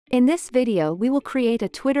In this video we will create a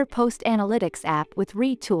Twitter post analytics app with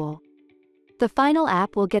Retool. The final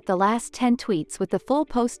app will get the last 10 tweets with the full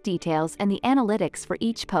post details and the analytics for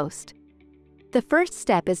each post. The first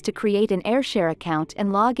step is to create an Ayrshare account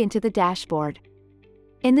and log into the dashboard.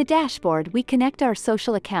 In the dashboard we connect our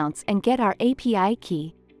social accounts and get our API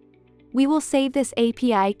key. We will save this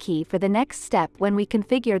API key for the next step when we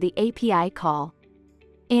configure the API call.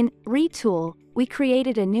 In Retool, we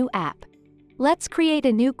created a new app. Let's create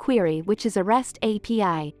a new query which is a REST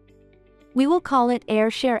API. We will call it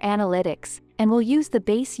Ayrshare Analytics, and we'll use the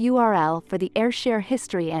base URL for the Ayrshare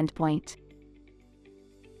history endpoint.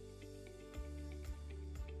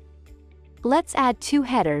 Let's add two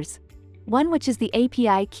headers, one which is the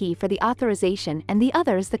API key for the authorization and the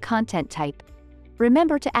other is the content type.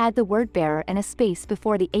 Remember to add the word bearer and a space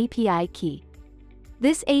before the API key.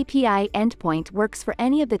 This API endpoint works for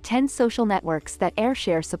any of the 10 social networks that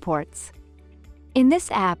Ayrshare supports. In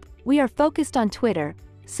this app, we are focused on Twitter,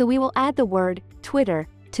 so we will add the word Twitter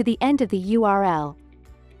to the end of the URL.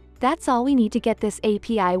 That's all we need to get this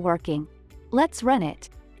API working. Let's run it.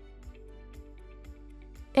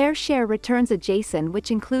 Ayrshare returns a JSON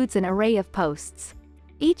which includes an array of posts.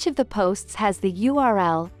 Each of the posts has the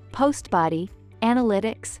URL, post body,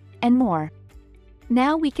 analytics, and more.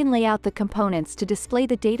 Now we can lay out the components to display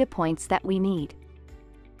the data points that we need.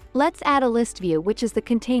 Let's add a list view which is the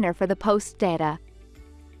container for the post data.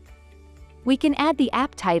 We can add the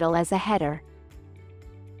app title as a header.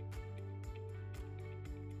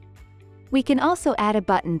 We can also add a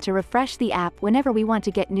button to refresh the app whenever we want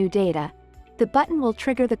to get new data. The button will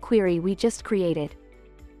trigger the query we just created.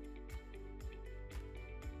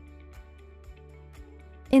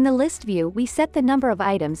 In the list view, we set the number of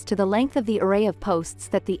items to the length of the array of posts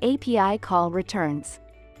that the API call returns.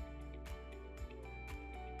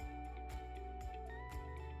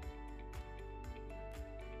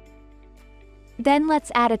 Then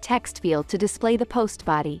let's add a text field to display the post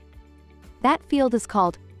body. That field is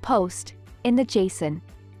called post in the JSON.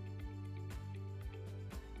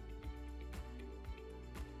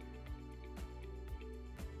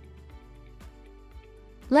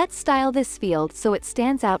 Let's style this field so it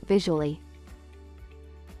stands out visually.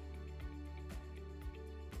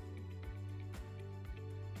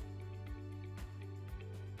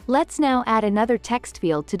 Let's now add another text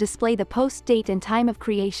field to display the post date and time of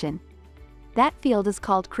creation. That field is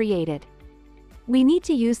called created. We need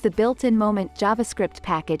to use the built-in Moment JavaScript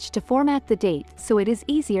package to format the date so it is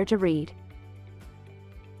easier to read.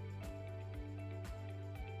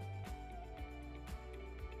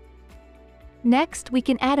 Next, we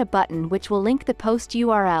can add a button which will link the post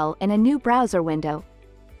URL in a new browser window.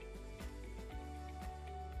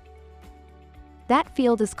 That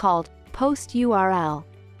field is called Post URL.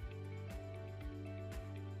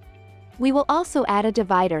 We will also add a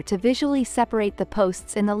divider to visually separate the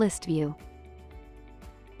posts in the list view.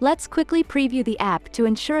 Let's quickly preview the app to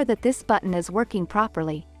ensure that this button is working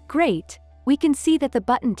properly. Great! We can see that the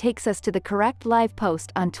button takes us to the correct live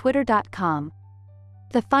post on twitter.com.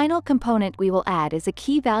 The final component we will add is a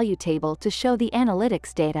key value table to show the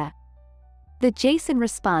analytics data. The JSON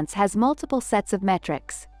response has multiple sets of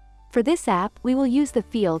metrics. For this app, we will use the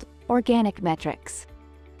field Organic Metrics.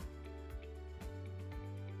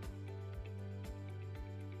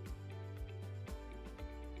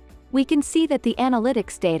 We can see that the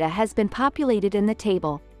analytics data has been populated in the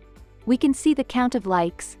table. We can see the count of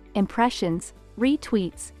likes, impressions,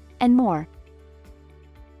 retweets, and more.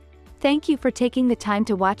 Thank you for taking the time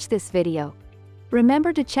to watch this video.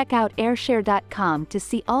 Remember to check out ayrshare.com to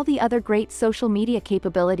see all the other great social media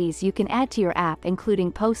capabilities you can add to your app,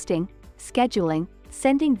 including posting, scheduling,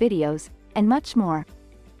 sending videos, and much more.